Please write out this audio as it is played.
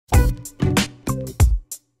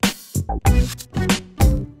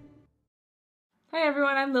Hi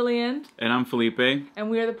everyone, I'm Lillian. And I'm Felipe. And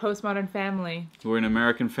we are the Postmodern family. We're an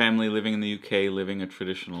American family living in the UK, living a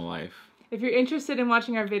traditional life. If you're interested in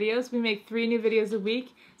watching our videos, we make 3 new videos a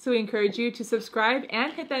week, so we encourage you to subscribe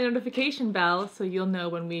and hit that notification bell so you'll know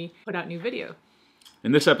when we put out new video.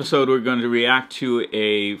 In this episode, we're going to react to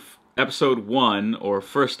episode 1, or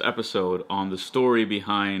first episode, on the story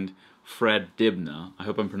behind Fred Dibnah. I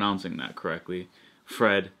hope I'm pronouncing that correctly.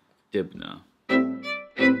 Fred Dibnah.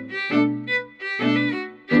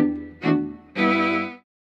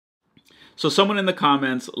 So someone in the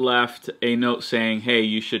comments left a note saying, hey,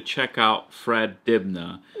 you should check out Fred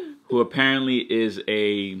Dibnah, who apparently is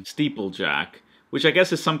a steeplejack, which I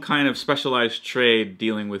guess is some kind of specialized trade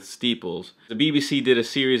dealing with steeples. The BBC did a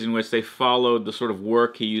series in which they followed the sort of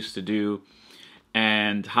work he used to do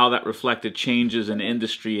and how that reflected changes in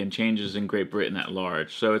industry and changes in Great Britain at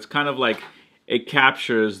large. So it's kind of like it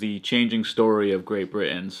captures the changing story of Great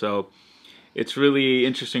Britain. So it's really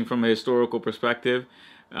interesting from a historical perspective.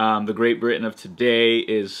 The Great Britain of today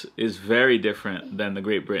is very different than the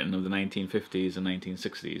Great Britain of the 1950s and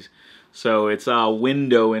 1960s. So it's a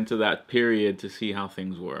window into that period to see how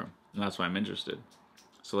things were. And that's why I'm interested.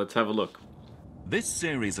 So let's have a look. This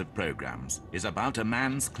series of programs is about a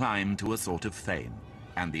man's climb to a sort of fame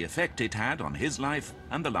and the effect it had on his life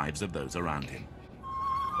and the lives of those around him.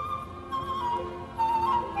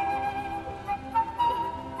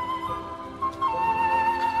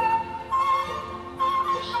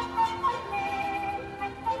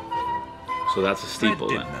 So that's a steeple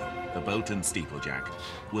Fred then. Dibnah, the Bolton steeplejack,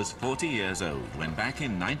 was 40 years old when back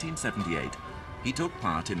in 1978 he took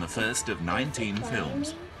part in the first of 19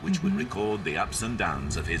 films which would record the ups and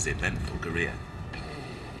downs of his eventful career.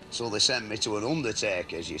 So they sent me to an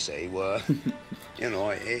undertaker, as you see, where, you know,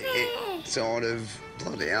 it sort of,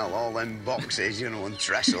 bloody hell, all them boxes, you know, and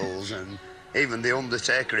trestles, and even the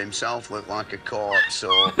undertaker himself looked like a corpse, so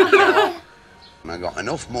I got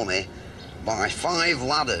enough money to buy 5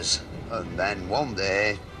 ladders. And then one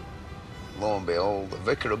day, lo and behold, the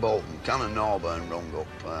Vicar of Bolton, Canon Norburn, rung up.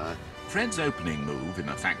 Fred's opening move in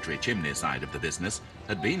the factory chimney side of the business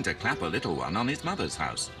had been to clap a little one on his mother's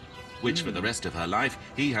house, which for the rest of her life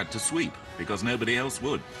he had to sweep because nobody else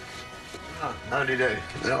would. How do you do?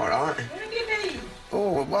 Is it all right?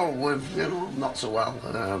 Oh, well, we've, you know, not so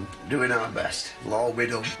well. Doing our best. It'll all be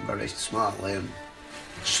done very smartly and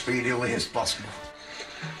speedily as possible.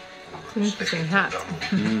 It's an interesting hat.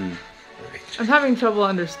 I'm having trouble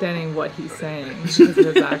understanding what he's saying because of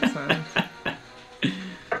his accent.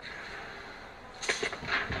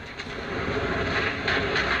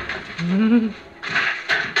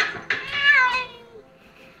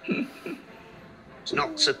 It's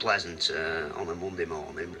not so pleasant on a Monday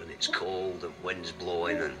morning when it's cold and wind's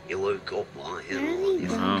blowing and you look up like, you know, and you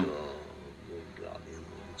think, oh God, you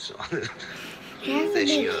know. So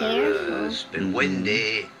this year has been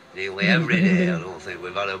windy nearly every day. I don't think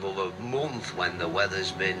we've had above a month when the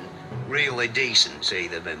weather's been really decent. It's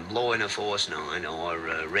either been blowing a force 9 or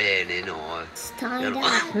raining or... You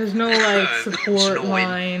know, there's no like support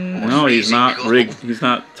line. No, he's not rigged. He's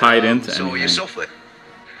not tied into so anything. you suffer.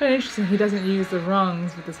 Very interesting. He doesn't use the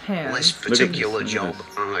rungs with his hands. On this particular job,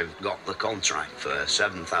 I've got the contract for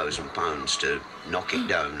 £7,000 to knock it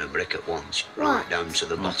down a brick at once, right down to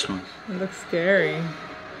the bottom. It looks scary.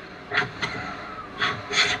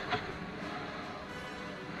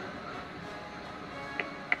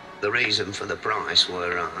 The reason for the price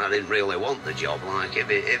were I didn't really want the job. Like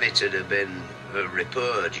if it had have been a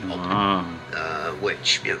repair job,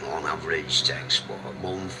 which, you know, on average takes what, a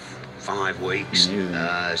month, 5 weeks.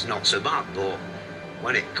 It's not so bad, but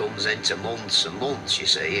when it comes into months and months, you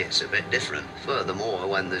see, it's a bit different. Furthermore,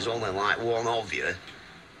 when there's only like one of you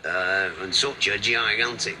and such a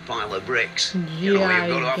gigantic pile of bricks, you know, you've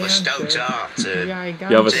got to have a stout heart to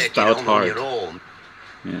take it on your own.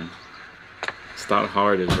 Yeah. Stout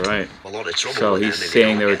heart is right. A lot of trouble. So he's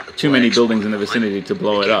saying there were too many buildings in the vicinity to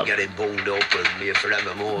blow it up. Getting bunged up and you're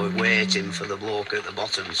forevermore waiting for the bloke at the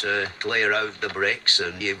bottom to clear out the bricks,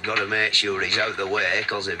 and you've got to make sure he's out the way,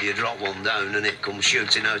 because if you drop one down and it comes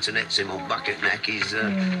shooting out and hits him on back at neck, he's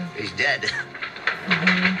dead.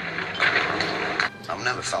 I've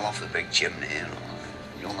never fell off a big chimney, you know.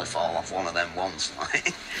 You only fall off one of them once.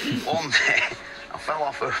 Like one day, I fell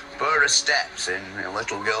off a pair of steps in a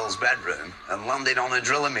little girl's bedroom and landed on a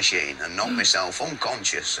drilling machine and knocked myself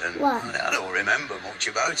unconscious. And I don't remember much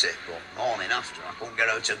about it, but morning after I couldn't get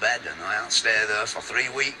out of bed and I had to stay there for 3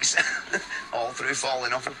 weeks, all through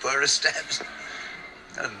falling off a pair of steps.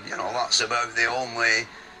 And, you know, that's about the only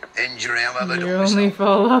injury I've ever done. You only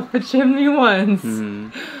fall off a chimney once.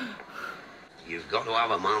 you've got to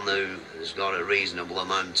have a man who has got a reasonable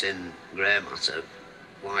amount in grey matter.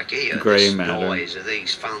 Like here, grey this matter. noise of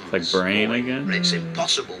these fans. Like brain again? It's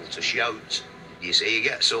impossible to shout. You see, you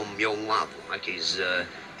get some young lad, like his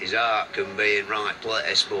heart can be in right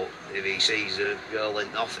place, but if he sees a girl in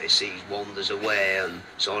the office, he wanders away, and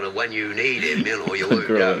sort of when you need him, you know, you look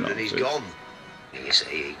down and he's gone. And you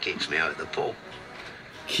see, he keeps me out of the pub.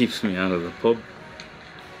 Keeps me out of the pub.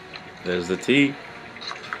 There's the tea.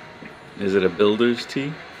 Is it a builder's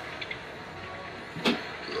tea? Look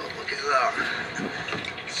at that.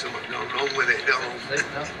 Something gone wrong with it, Donald.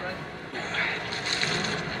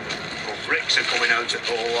 Well, bricks are coming out at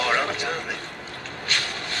all right, aren't they?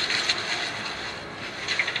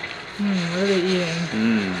 What are they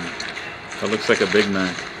eating? That looks like a Big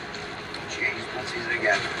Mac. Cheese patties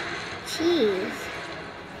again. Cheese.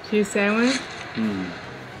 Cheese sandwich?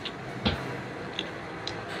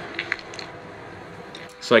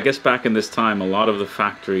 So I guess back in this time, a lot of the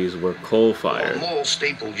factories were coal-fired. More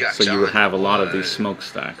Steeplejack. So you would have a lot of these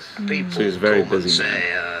smokestacks. So he was very busy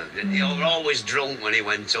man. You were always drunk when he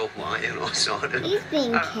went up, like, you know, sort of. He's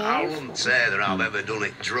being I wouldn't say that I've ever done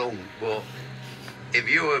it drunk, but if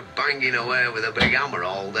you were banging away with a big hammer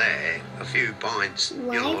all day, a few pints,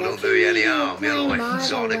 you know, don't do you any harm, you know, it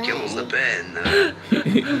sort of kills the pain.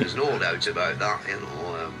 There's no doubt about that, you know.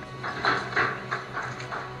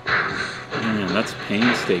 Man, that's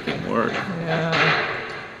painstaking work. Yeah.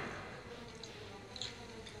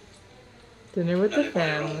 Dinner with the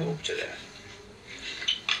family.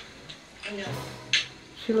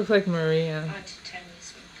 She looks like Maria.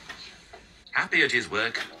 Happy at his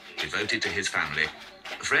work, devoted to his family,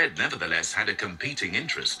 Fred nevertheless had a competing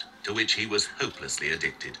interest to which he was hopelessly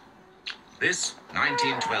addicted. This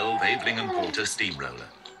 1912 Aveling and Porter steamroller,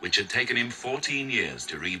 which had taken him 14 years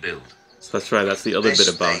to rebuild. So that's right, that's the other bit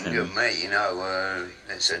about This thing him. of me, you know,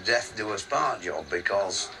 it's a death do us part job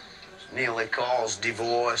because it's nearly caused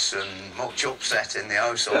divorce and much upset in the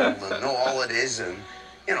household and no holidays and,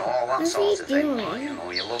 you know, all that sort of thing. Like, you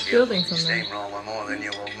know, you love your steamroller more than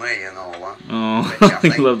you love me and all that. Oh,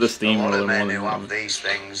 I love the steamroller more more than who have than these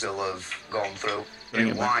things will have gone through.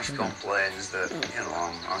 My wife complains that, you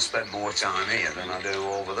know, I spend more time here than I do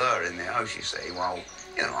over there in the house, you see. Well,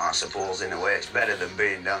 you know, I suppose in a way it's better than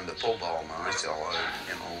being down the pub all night or,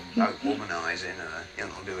 you know, out womanising or, you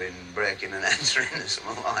know, doing breaking and entering or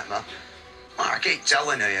something like that. Well, I keep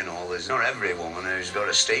telling her, you know, there's not every woman who's got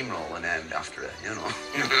a steamroller named after her, you know.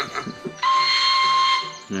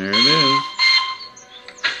 There it is.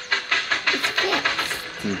 It's fixed.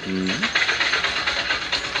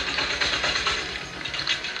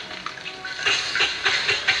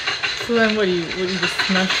 So then what do you just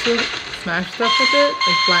smash stuff with it?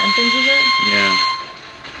 Like flatten things with it? Yeah.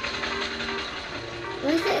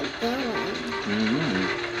 Where's it going?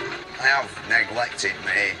 I have neglected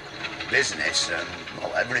my business and,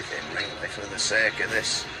 well, everything really for the sake of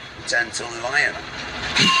this 10-ton of iron.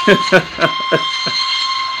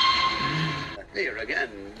 Here again,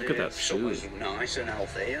 Look at that if summer's suit. nice and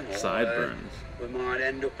healthy, you know, Sideburns. we might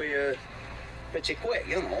end up here pretty quick,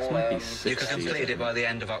 you know. This might be 60s. You could complete it by the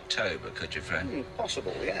end of October, could you, Fred?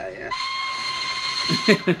 Possible, yeah.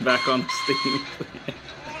 Back on steam.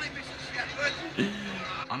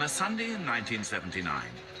 On a Sunday in 1979,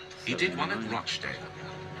 he did one at Rochdale,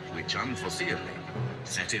 which unforeseeably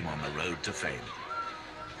set him on the road to fame.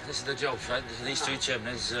 This is the job, Fred. These two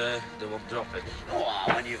chimneys, they won't drop it. Oh,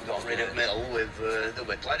 when you've got rid of Mill, there'll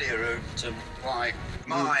be plenty of room to, like,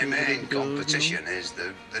 my main competition is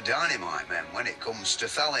the dynamite men when it comes to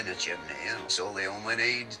felling a chimney, you know, so they only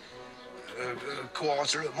need a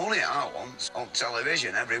quarter of money I want. On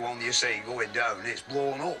television, everyone you see going down, it's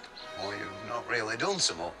blown up. Well, you've not really done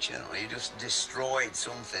so much, you know, you just destroyed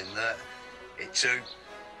something that it took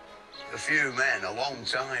a few men a long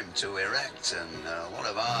time to erect and a lot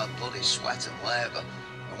of hard bloody sweat and labour.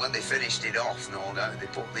 And when they finished it off, no doubt, they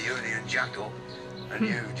put the Union Jack up and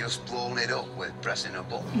you've just blown it up with pressing a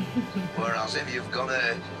button. Whereas if you've got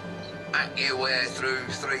to hack your way through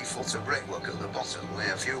 3 foot of brickwork at the bottom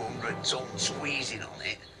with a few hundred tons squeezing on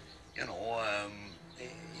it, you know,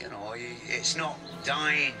 it's not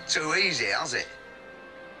died too easy, has it?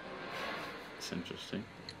 It's interesting.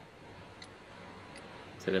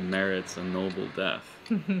 That it merits a noble death.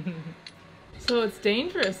 So it's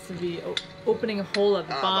dangerous to be opening a hole at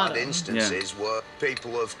the bottom. I've had instances where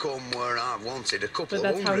people have come where I've wanted a couple But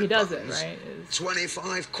of that's how he does it, £100, right? Is 25 he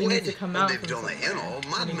needs quid, to come and out they've from done it, you somewhere, know, and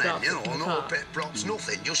he madmen, drops you it know, from the no top. pit props,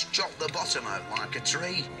 nothing, just chop the bottom out like a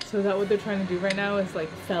tree. So is that what they're trying to do right now? Is like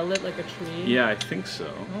fell it like a tree? Yeah, I think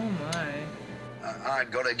so. Oh my.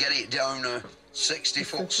 I'd got to get it down a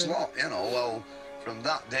 60-foot slot, you know, well, from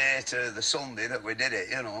that day to the Sunday that we did it,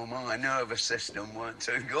 you know, my nervous system weren't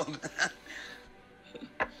too good.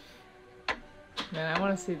 Man, I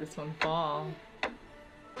want to see this one fall.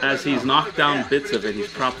 As he's knocked down bits of it, he's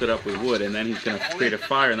propped it up with wood, and then he's going to create a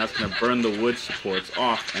fire, and that's going to burn the wood supports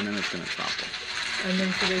off, and then it's going to topple. And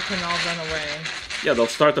then so they can all run away. Yeah, they'll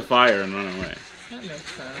start the fire and run away. That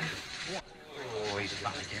makes sense. Oh, he's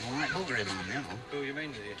back again. Right, bugger him on, you know. Who you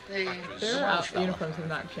mean? Their uniforms have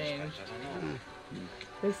not changed.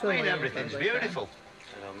 They still I mean, wear everything's uniforms like beautiful.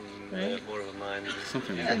 Right? More of a mind.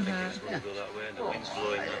 Something I like think that. it's going to go that way and the wind's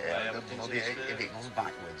blowing that way. The Everything's bloody, if it goes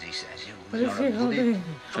backwards, he says, you know. What is he holding?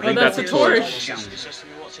 I think that's a torch. It says to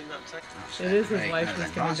me what's in that text. It is his wife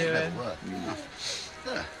who's going to do it.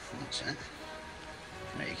 There, that's it.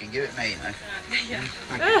 Right, you can give it me now.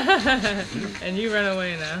 And you run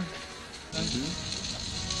away now.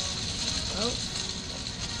 Oh.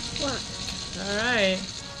 What? Alright.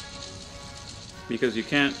 Because you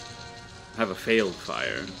can't have a failed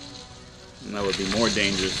fire. And that would be more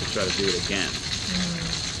dangerous to try to do it again.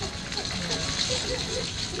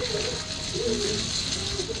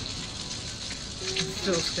 He's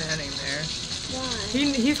still standing there. Why?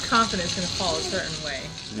 He's confident it's going to fall a certain way.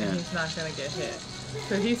 Yeah. And he's not going to get hit.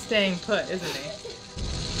 So he's staying put, isn't he?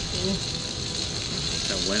 Ooh.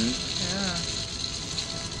 That wind. Yeah.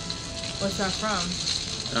 What's that from?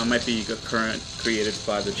 That might be a current created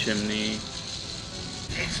by the chimney.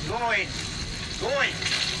 It's going. Going.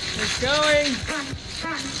 It's going.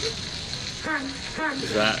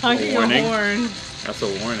 Is that Honking a warning? a horn. That's a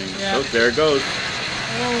warning. Yeah. Oh, there it goes.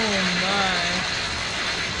 Oh my.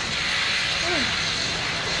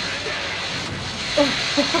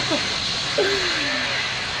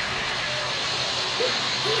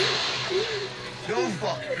 Don't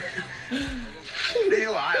fuck. Do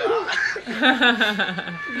you like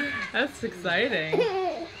that? That's exciting.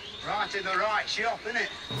 Right in the right shop, innit?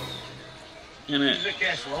 In it. Be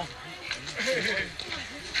careful.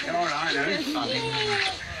 You're alright now.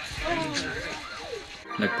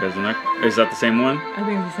 Neck prisoner. Is that the same one? I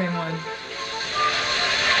think it's the same one.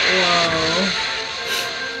 Whoa.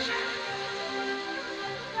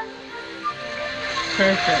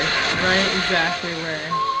 Perfect. Right exactly where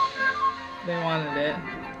they wanted it.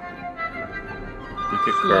 Look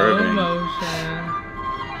at Slow curving. motion.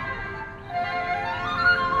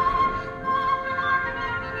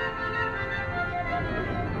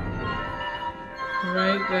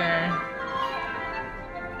 Right there.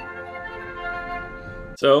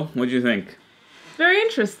 So, what do you think? Very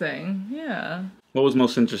interesting. Yeah. What was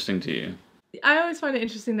most interesting to you? I always find it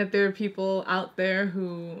interesting that there are people out there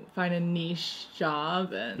who find a niche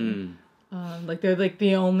job and like they're like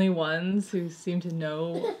the only ones who seem to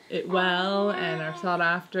know it well and are sought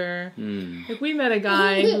after. Like we met a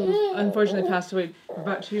guy who unfortunately passed away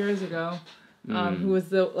about 2 years ago, who was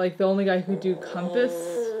the only guy who could do compass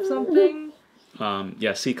something.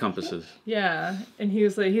 Yeah, sea compasses. Yeah, and he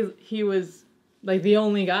was like he was like the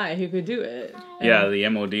only guy who could do it. And Yeah, the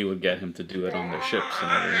MOD would get him to do it on their ships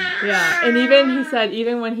and everything. yeah, and even he said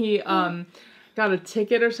even when he got a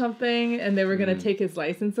ticket or something and they were gonna take his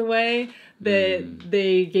license away, that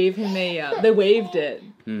they gave him they waived it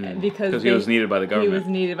because he was needed by the government. He was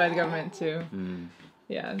needed by the government to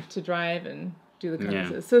to drive and do the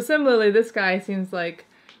compasses. So similarly, this guy seems like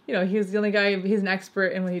he's the only guy. He's an expert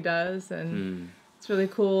in what he does, and it's really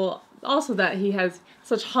cool. Also, that he has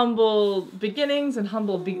such humble beginnings and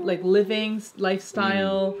humble living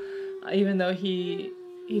lifestyle, even though he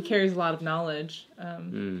carries a lot of knowledge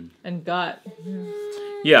and gut.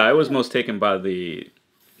 Yeah, I was most taken by the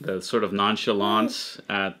sort of nonchalance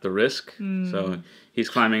at the risk. So he's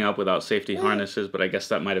climbing up without safety harnesses, but I guess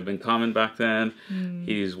that might have been common back then.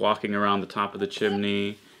 He's walking around the top of the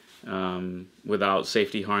chimney without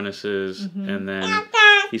safety harnesses, and then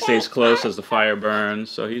he stays close as the fire burns.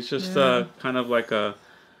 So he's just kind of like a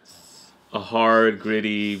hard,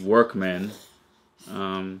 gritty workman.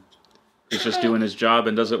 He's just doing his job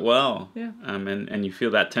and does it well. Yeah. And you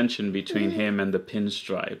feel that tension between him and the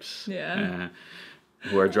pinstripes. Yeah.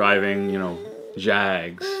 Who are driving,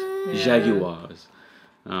 Jags, Jaguars.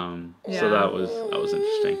 So that was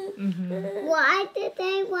interesting. Why did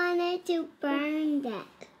they want to burn that?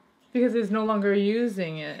 Because he's no longer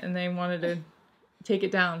using it, and they wanted to take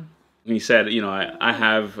it down. And he said, I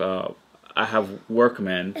have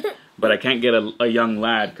workmen, but I can't get a young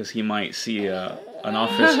lad because he might see an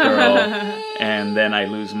office girl, and then I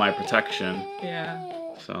lose my protection. Yeah.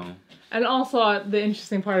 So. And also the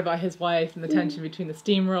interesting part about his wife and the tension between the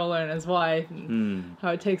steamroller and his wife, and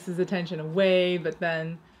how it takes his attention away, but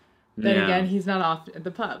then again he's not off at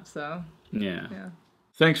the pub, so. Yeah.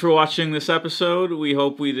 Thanks for watching this episode. We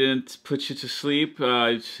hope we didn't put you to sleep.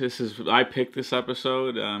 I picked this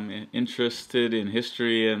episode. I'm interested in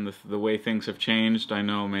history and the way things have changed. I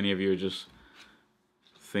know many of you are just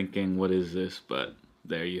thinking, what is this? But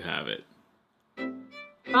there you have it.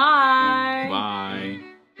 Bye. Bye.